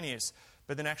spontaneous,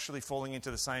 but then actually falling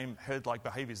into the same herd-like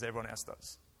behaviors that everyone else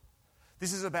does.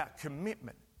 This is about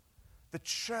commitment. The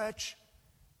church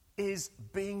is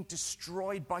being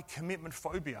destroyed by commitment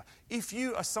phobia. If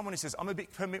you are someone who says, I'm a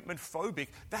bit commitment phobic,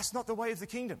 that's not the way of the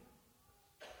kingdom.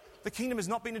 The kingdom has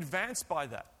not been advanced by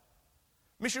that.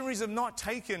 Missionaries have not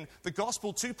taken the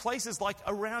gospel to places like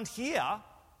around here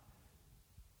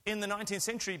in the 19th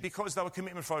century because they were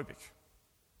commitment phobic.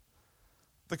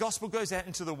 The gospel goes out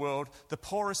into the world, the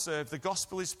poor are served, the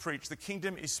gospel is preached, the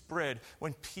kingdom is spread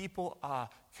when people are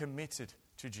committed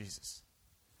to Jesus.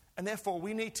 And therefore,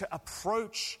 we need to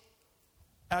approach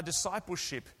our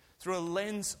discipleship through a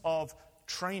lens of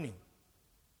training.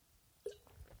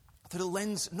 Through the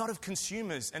lens not of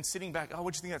consumers and sitting back, oh,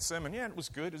 what do you think of that sermon? Yeah, it was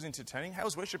good, it was entertaining. How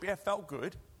was worship? Yeah, it felt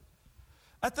good.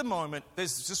 At the moment,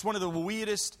 there's just one of the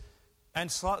weirdest and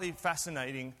slightly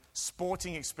fascinating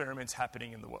sporting experiments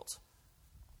happening in the world.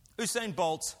 Usain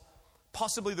Bolt,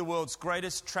 possibly the world's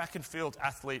greatest track and field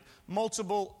athlete,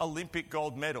 multiple Olympic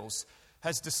gold medals,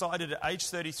 has decided at age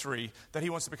 33 that he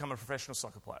wants to become a professional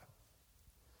soccer player.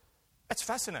 That's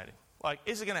fascinating. Like,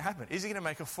 is it going to happen? Is he going to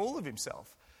make a fool of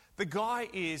himself? The guy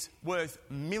is worth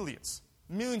millions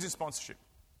in sponsorship.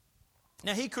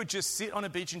 Now, he could just sit on a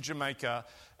beach in Jamaica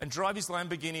and drive his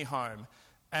Lamborghini home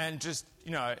and just,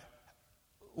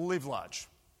 live large.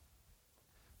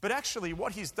 But actually,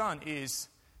 what he's done is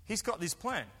he's got this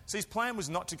plan. So his plan was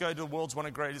not to go to the world's one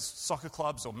of the greatest soccer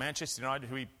clubs or Manchester United,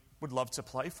 who he would love to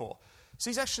play for. So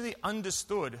he's actually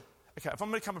understood, okay, if I'm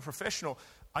going to become a professional,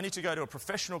 I need to go to a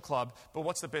professional club, but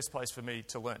what's the best place for me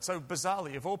to learn? So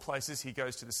bizarrely, of all places, he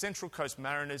goes to the Central Coast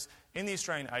Mariners in the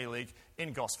Australian A-League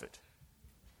in Gosford.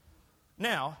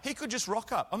 Now, he could just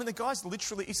rock up. I mean, the guy's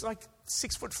literally, he's like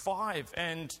 6'5"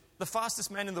 and the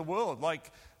fastest man in the world.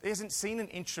 Like, he hasn't seen an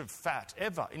inch of fat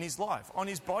ever in his life on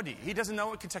his body. He doesn't know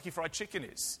what Kentucky Fried Chicken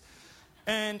is.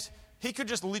 And he could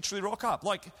just literally rock up.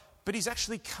 But he's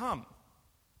actually come.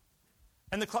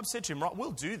 And the club said to him, right,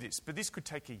 we'll do this, but this could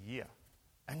take a year.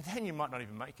 And then you might not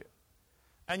even make it.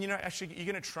 And actually, you're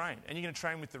going to train. And you're going to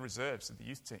train with the reserves of the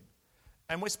youth team.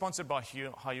 And we're sponsored by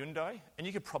Hyundai. And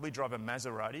you could probably drive a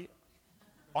Maserati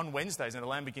on Wednesdays and a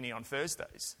Lamborghini on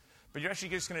Thursdays. But you're actually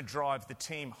just going to drive the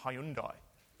team Hyundai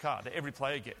car that every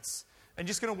player gets. And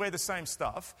you're just going to wear the same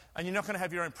stuff. And you're not going to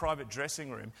have your own private dressing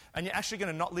room. And you're actually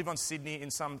going to not live on Sydney in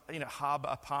some harbour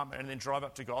apartment and then drive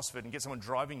up to Gosford and get someone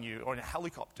driving you or in a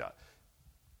helicopter.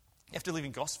 You have to live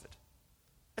in Gosford.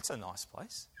 It's a nice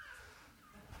place.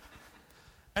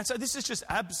 And so this is just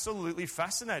absolutely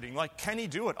fascinating. Like, can he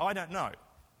do it? I don't know.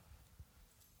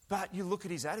 But you look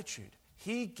at his attitude.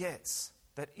 He gets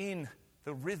that in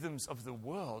the rhythms of the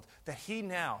world, that he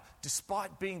now,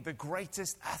 despite being the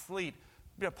greatest athlete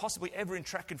possibly ever in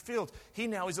track and field, he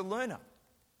now is a learner.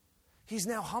 He's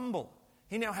now humble.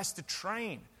 He now has to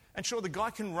train. And sure, the guy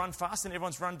can run faster than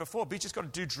everyone's run before, but he's just got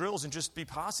to do drills and just be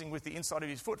passing with the inside of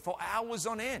his foot for hours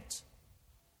on end.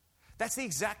 That's the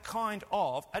exact kind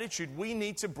of attitude we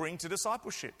need to bring to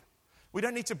discipleship. We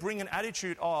don't need to bring an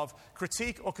attitude of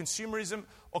critique or consumerism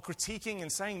or critiquing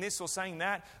and saying this or saying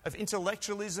that, of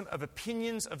intellectualism, of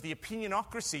opinions, of the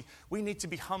opinionocracy. We need to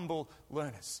be humble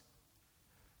learners.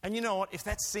 And you know what? If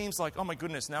that seems like, oh my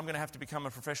goodness, now I'm going to have to become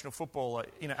a professional footballer,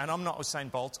 and I'm not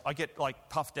Usain Bolt, I get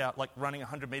puffed out running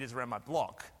 100 meters around my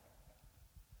block.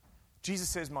 Jesus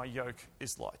says my yoke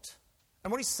is light.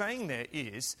 And what he's saying there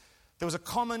is, there was a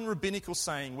common rabbinical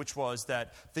saying which was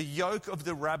that the yoke of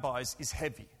the rabbis is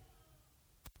heavy.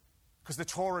 Because the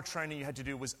Torah training you had to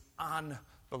do was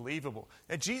unbelievable.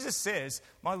 Now Jesus says,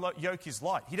 my yoke is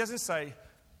light. He doesn't say,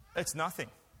 it's nothing.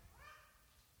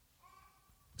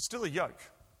 It's still a yoke.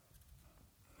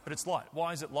 But it's light.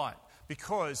 Why is it light?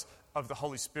 Because of the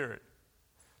Holy Spirit.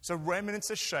 So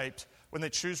remnants are shaped when they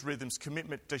choose rhythms,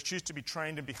 commitment. They choose to be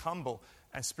trained and be humble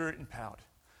and spirit empowered.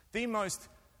 The most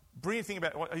brilliant thing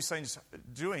about what Hussein's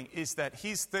doing is that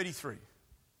he's 33.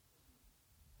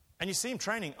 And you see him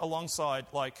training alongside,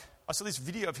 I saw this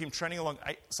video of him training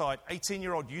alongside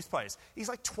 18-year-old youth players. He's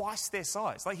twice their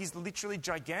size. He's literally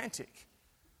gigantic.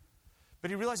 But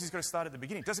he realizes he's got to start at the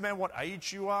beginning. It doesn't matter what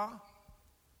age you are.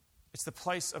 It's the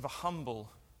place of a humble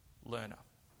learner.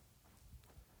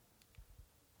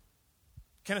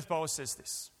 Kenneth Boas says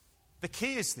this. The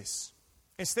key is this.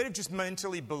 Instead of just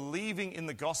mentally believing in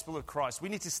the gospel of Christ, we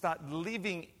need to start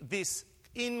living this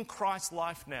in Christ's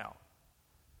life now.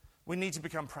 We need to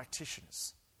become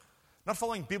practitioners. Not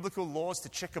following biblical laws to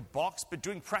check a box, but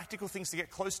doing practical things to get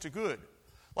close to good.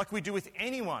 Like we do with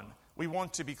anyone we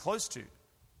want to be close to.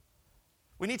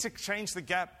 We need to change the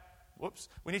gap.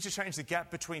 We need to change the gap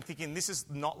between thinking this is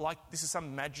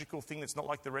some magical thing that's not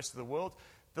like the rest of the world.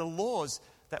 The laws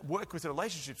that work with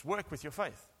relationships work with your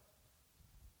faith.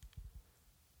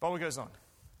 Bible goes on.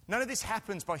 None of this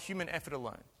happens by human effort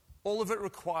alone. All of it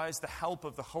requires the help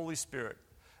of the Holy Spirit.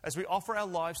 As we offer our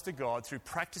lives to God through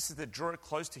practices that draw it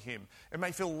close to Him, it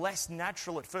may feel less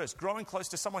natural at first. Growing close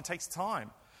to someone takes time.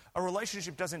 A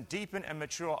relationship doesn't deepen and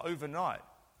mature overnight.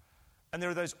 And there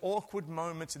are those awkward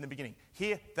moments in the beginning.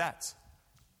 Hear that.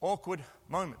 Awkward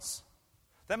moments.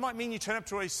 That might mean you turn up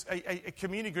to a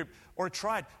community group or a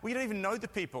tribe where you don't even know the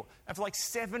people. And for like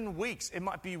 7 weeks, it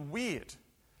might be weird.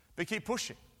 But keep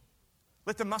pushing.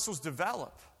 Let the muscles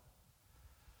develop.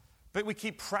 But we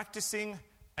keep practicing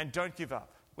and don't give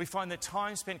up. We find that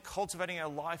time spent cultivating our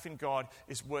life in God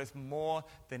is worth more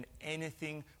than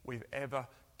anything we've ever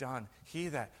done.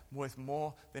 Hear that. Worth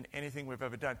more than anything we've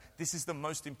ever done. This is the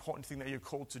most important thing that you're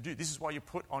called to do. This is why you're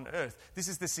put on earth. This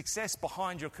is the success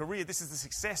behind your career. This is the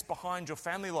success behind your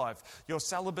family life, your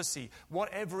celibacy,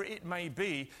 whatever it may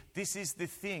be. This is the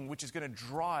thing which is going to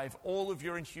drive all of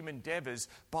your inhuman endeavors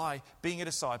by being a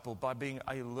disciple, by being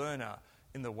a learner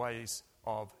in the ways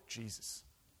of Jesus.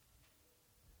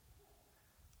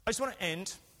 I just want to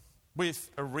end with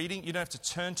a reading. You don't have to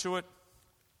turn to it.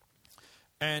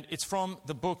 And it's from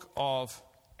the book of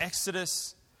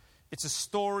Exodus. It's a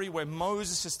story where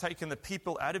Moses has taken the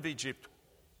people out of Egypt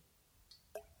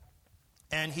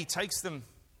and he takes them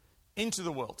into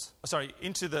the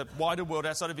wider world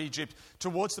outside of Egypt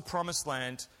towards the promised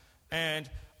land. And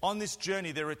on this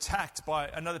journey, they're attacked by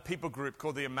another people group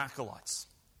called the Amalekites.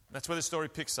 That's where the story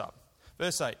picks up.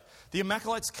 Verse 8. The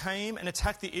Amalekites came and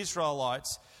attacked the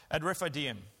Israelites at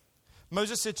Rephidim.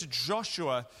 Moses said to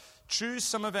Joshua, choose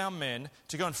some of our men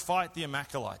to go and fight the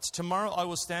Amalekites. Tomorrow I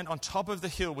will stand on top of the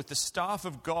hill with the staff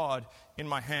of God in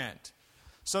my hand.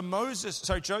 So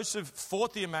Joseph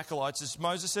fought the Amalekites as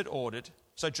Moses had ordered.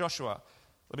 So Joshua,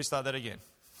 let me start that again.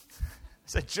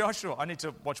 I need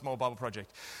to watch more Bible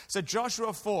Project. So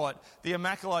Joshua fought the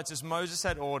Amalekites as Moses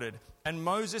had ordered, and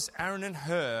Moses, Aaron, and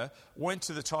Hur went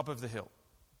to the top of the hill.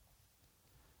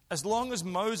 As long as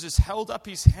Moses held up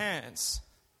his hands,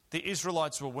 the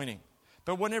Israelites were winning.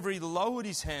 But whenever he lowered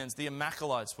his hands, the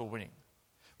Amalekites were winning.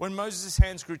 When Moses'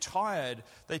 hands grew tired,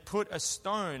 they put a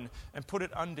stone and put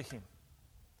it under him.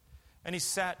 And he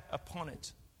sat upon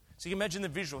it. So you can imagine the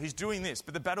visual. He's doing this,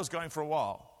 but the battle's going for a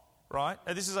while, right?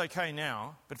 Now, this is okay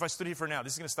now, but if I stood here for an hour,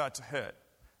 this is going to start to hurt.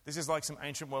 This is like some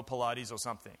ancient world Pilates or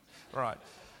something, right?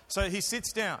 So he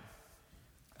sits down,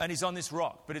 and he's on this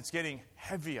rock, but it's getting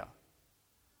heavier,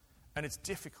 and it's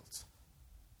difficult.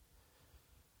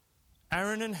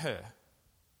 Aaron and Hur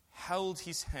held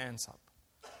his hands up,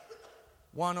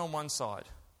 one on one side,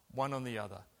 one on the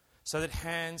other, so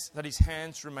that his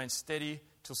hands remained steady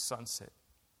till sunset.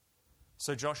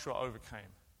 So Joshua overcame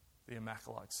the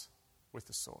Amalekites with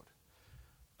the sword.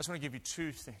 I just want to give you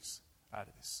 2 things out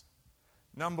of this.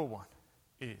 Number 1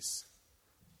 is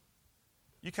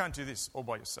you can't do this all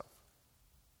by yourself.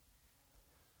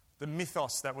 The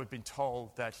mythos that we've been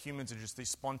told that humans are just these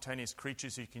spontaneous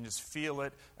creatures who can just feel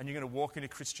it, and you're going to walk into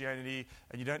Christianity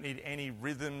and you don't need any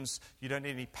rhythms, you don't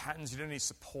need any patterns, you don't need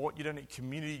support, you don't need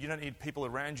community, you don't need people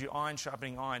around you, iron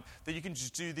sharpening iron, that you can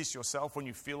just do this yourself when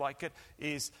you feel like it,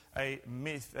 is a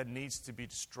myth that needs to be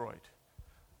destroyed.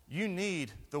 You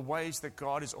need the ways that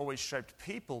God has always shaped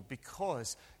people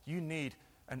because you need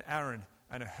an Aaron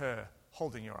and a Hur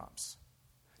holding your arms.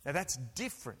 Now that's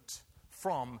different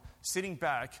from sitting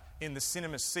back in the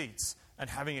cinema seats and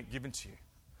having it given to you.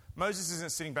 Moses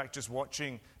isn't sitting back just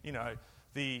watching,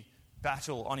 the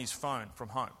battle on his phone from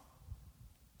home.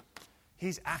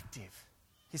 He's active.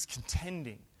 He's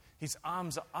contending. His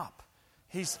arms are up.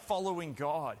 He's following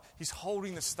God. He's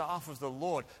holding the staff of the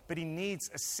Lord, but he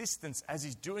needs assistance as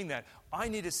he's doing that. I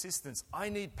need assistance. I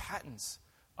need patterns.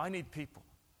 I need people.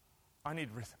 I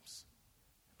need rhythms.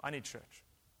 I need church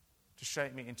to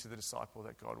shape me into the disciple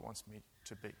that God wants me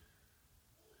to be.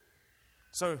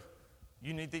 So,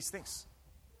 you need these things.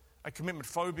 A commitment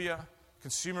phobia,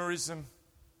 consumerism,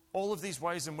 all of these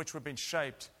ways in which we've been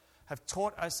shaped have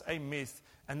taught us a myth,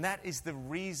 and that is the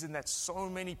reason that so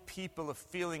many people are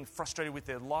feeling frustrated with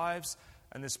their lives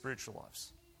and their spiritual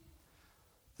lives.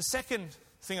 The second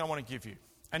thing I want to give you,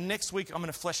 and next week I'm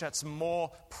going to flesh out some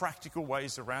more practical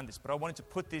ways around this, but I wanted to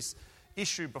put this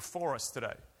issue before us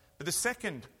today. But the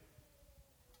second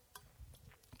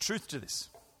truth to this.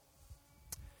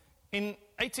 In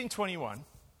 1821,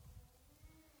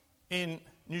 in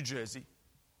New Jersey,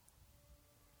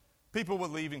 people were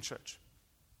leaving church.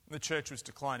 The church was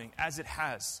declining, as it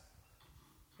has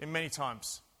in many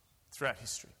times throughout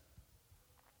history.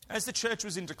 As the church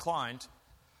was in decline,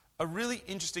 a really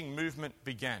interesting movement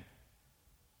began.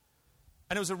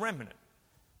 And it was a remnant.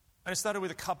 And it started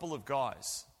with a couple of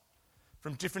guys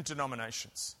from different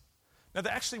denominations. Now,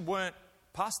 they actually weren't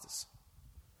pastors.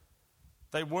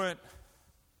 They weren't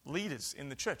leaders in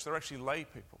the church. They were actually lay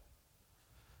people.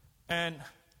 And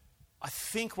I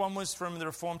think one was from the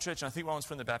Reformed Church, and I think one was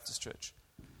from the Baptist Church.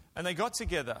 And they got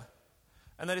together,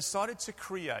 and they decided to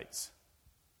create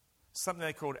something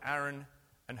they called Aaron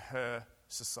and Hur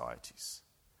societies.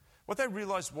 What they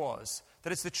realized was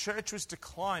that as the church was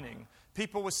declining,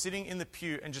 people were sitting in the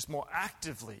pew and just more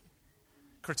actively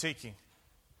critiquing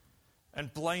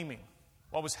and blaming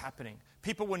what was happening.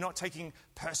 People were not taking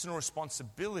personal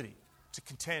responsibility to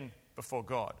contend before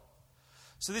God.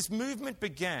 So this movement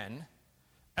began,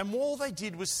 and all they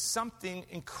did was something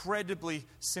incredibly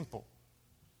simple.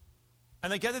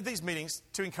 And they gathered these meetings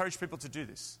to encourage people to do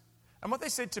this. And what they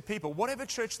said to people, whatever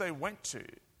church they went to,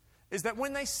 is that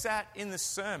when they sat in the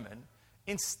sermon,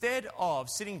 instead of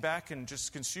sitting back and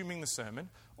just consuming the sermon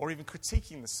or even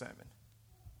critiquing the sermon,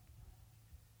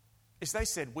 is they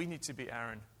said, we need to be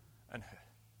Aaron and Hur.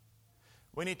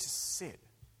 We need to sit,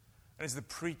 and as the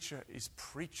preacher is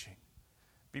preaching,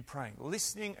 be praying,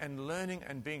 listening and learning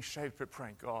and being shaped, but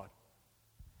praying, God,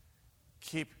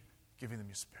 keep giving them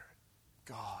your spirit.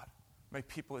 God, may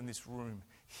people in this room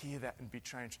hear that and be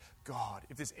changed. God,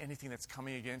 if there's anything that's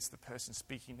coming against the person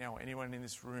speaking now, or anyone in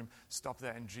this room, stop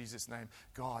that in Jesus' name.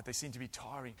 God, they seem to be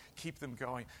tiring. Keep them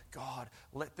going. God,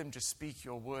 let them just speak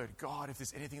your word. God, if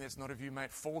there's anything that's not of you, may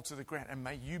it fall to the ground, and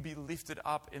may you be lifted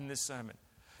up in this sermon.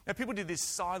 Now, people did this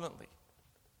silently.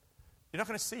 You're not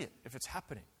going to see it if it's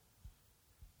happening.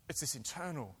 It's this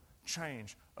internal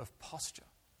change of posture.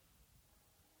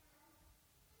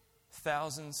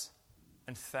 Thousands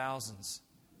and thousands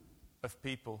of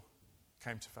people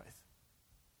came to faith.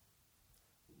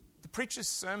 The preacher's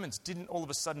sermons didn't all of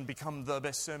a sudden become the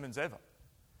best sermons ever.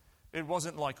 It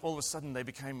wasn't like all of a sudden they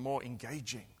became more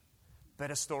engaging,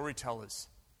 better storytellers.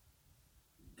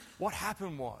 What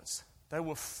happened was they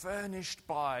were furnished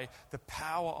by the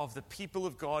power of the people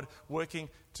of God working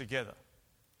together.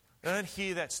 They don't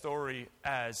hear that story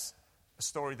as a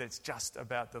story that's just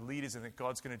about the leaders and that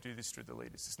God's going to do this through the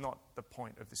leaders. It's not the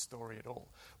point of this story at all.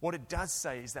 What it does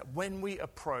say is that when we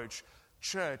approach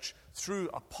church through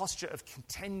a posture of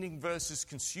contending versus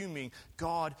consuming,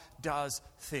 God does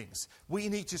things. We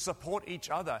need to support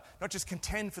each other, not just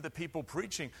contend for the people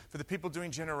preaching, for the people doing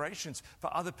generations,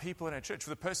 for other people in our church, for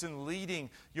the person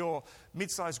leading your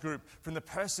mid-sized group, from the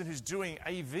person who's doing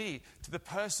AV to the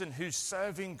person who's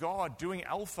serving God, doing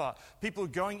Alpha, people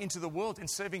going into the world and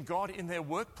serving God in their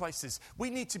workplaces.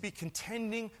 We need to be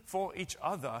contending for each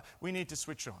other. We need to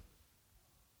switch on.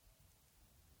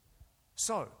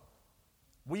 So,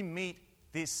 we meet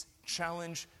this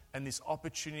challenge and this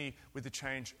opportunity with a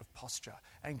change of posture.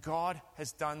 And God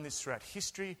has done this throughout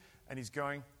history, and He's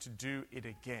going to do it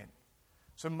again.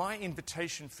 So my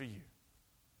invitation for you,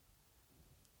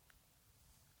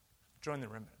 join the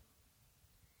remnant.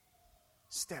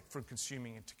 Step from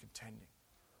consuming into contending.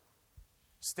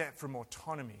 Step from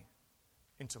autonomy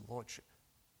into lordship.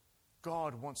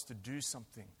 God wants to do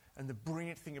something. And the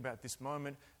brilliant thing about this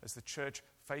moment, as the church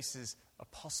faces a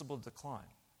possible decline,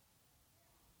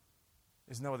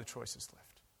 there's no other choices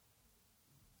left.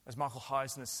 As Michael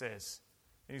Heisner says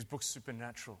in his book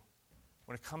Supernatural,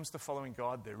 when it comes to following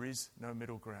God, there is no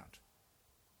middle ground.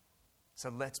 So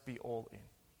let's be all in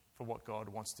for what God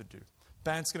wants to do.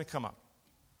 Band's going to come up.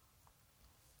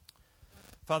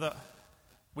 Father,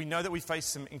 we know that we face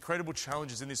some incredible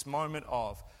challenges in this moment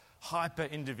of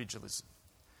hyper-individualism,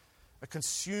 a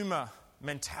consumer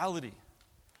mentality.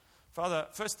 Father,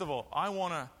 first of all, I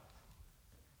want to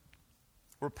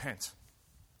repent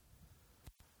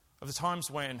of the times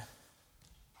when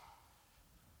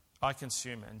I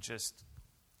consume and just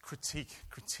critique.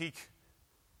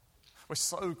 We're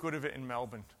so good at it in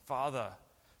Melbourne. Father,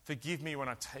 forgive me when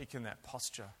I've taken that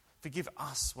posture. Forgive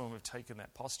us when we've taken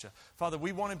that posture. Father,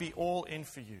 we want to be all in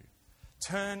for you.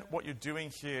 Turn what you're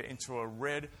doing here into a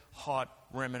red-hot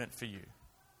remnant for you.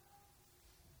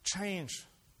 Change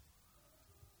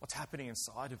what's happening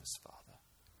inside of us, Father.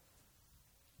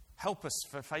 Help us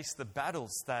face the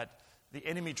battles that the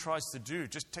enemy tries to do,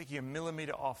 just taking a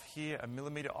millimeter off here, a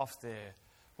millimeter off there,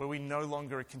 where we no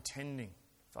longer are contending,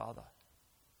 Father.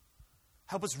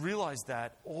 Help us realize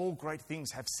that all great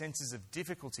things have senses of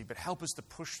difficulty, but help us to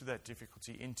push through that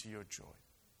difficulty into your joy.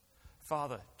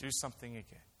 Father, do something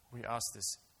again. We ask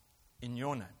this in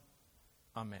your name.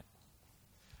 Amen.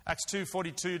 Acts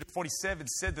 2:42-47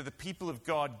 said that the people of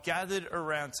God gathered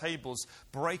around tables,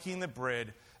 breaking the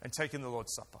bread and taking the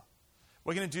Lord's Supper.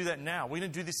 We're going to do that now. We're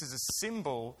going to do this as a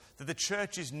symbol that the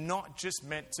church is not just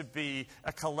meant to be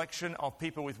a collection of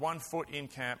people with one foot in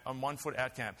camp and one foot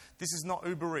out camp. This is not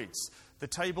Uber Eats. The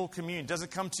table communion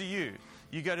doesn't come to you.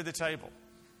 You go to the table.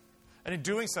 And in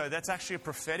doing so, that's actually a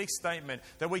prophetic statement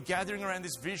that we're gathering around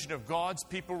this vision of God's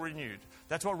people renewed.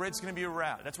 That's what Red's going to be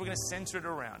around. That's what we're going to center it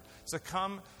around. So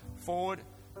come forward,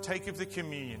 take of the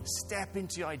communion, step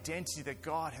into the identity that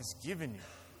God has given you.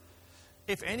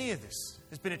 If any of this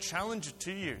has been a challenge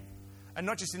to you, and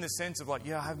not just in the sense of like,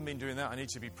 yeah, I haven't been doing that, I need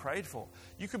to be prayed for.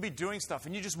 You could be doing stuff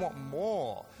and you just want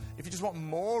more. If you just want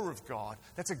more of God,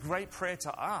 that's a great prayer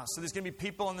to ask. So there's going to be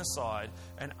people on the side,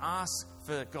 and ask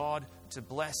for God to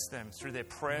bless them through their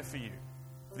prayer for you,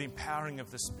 for the empowering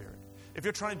of the Spirit. If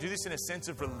you're trying to do this in a sense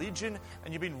of religion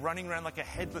and you've been running around like a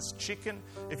headless chicken,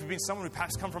 if you've been someone who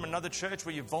perhaps come from another church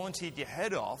where you volunteered your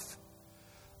head off,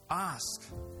 ask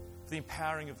for the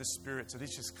empowering of the Spirit so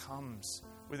this just comes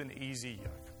with an easy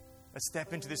yoke. Let's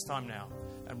step into this time now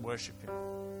and worship Him.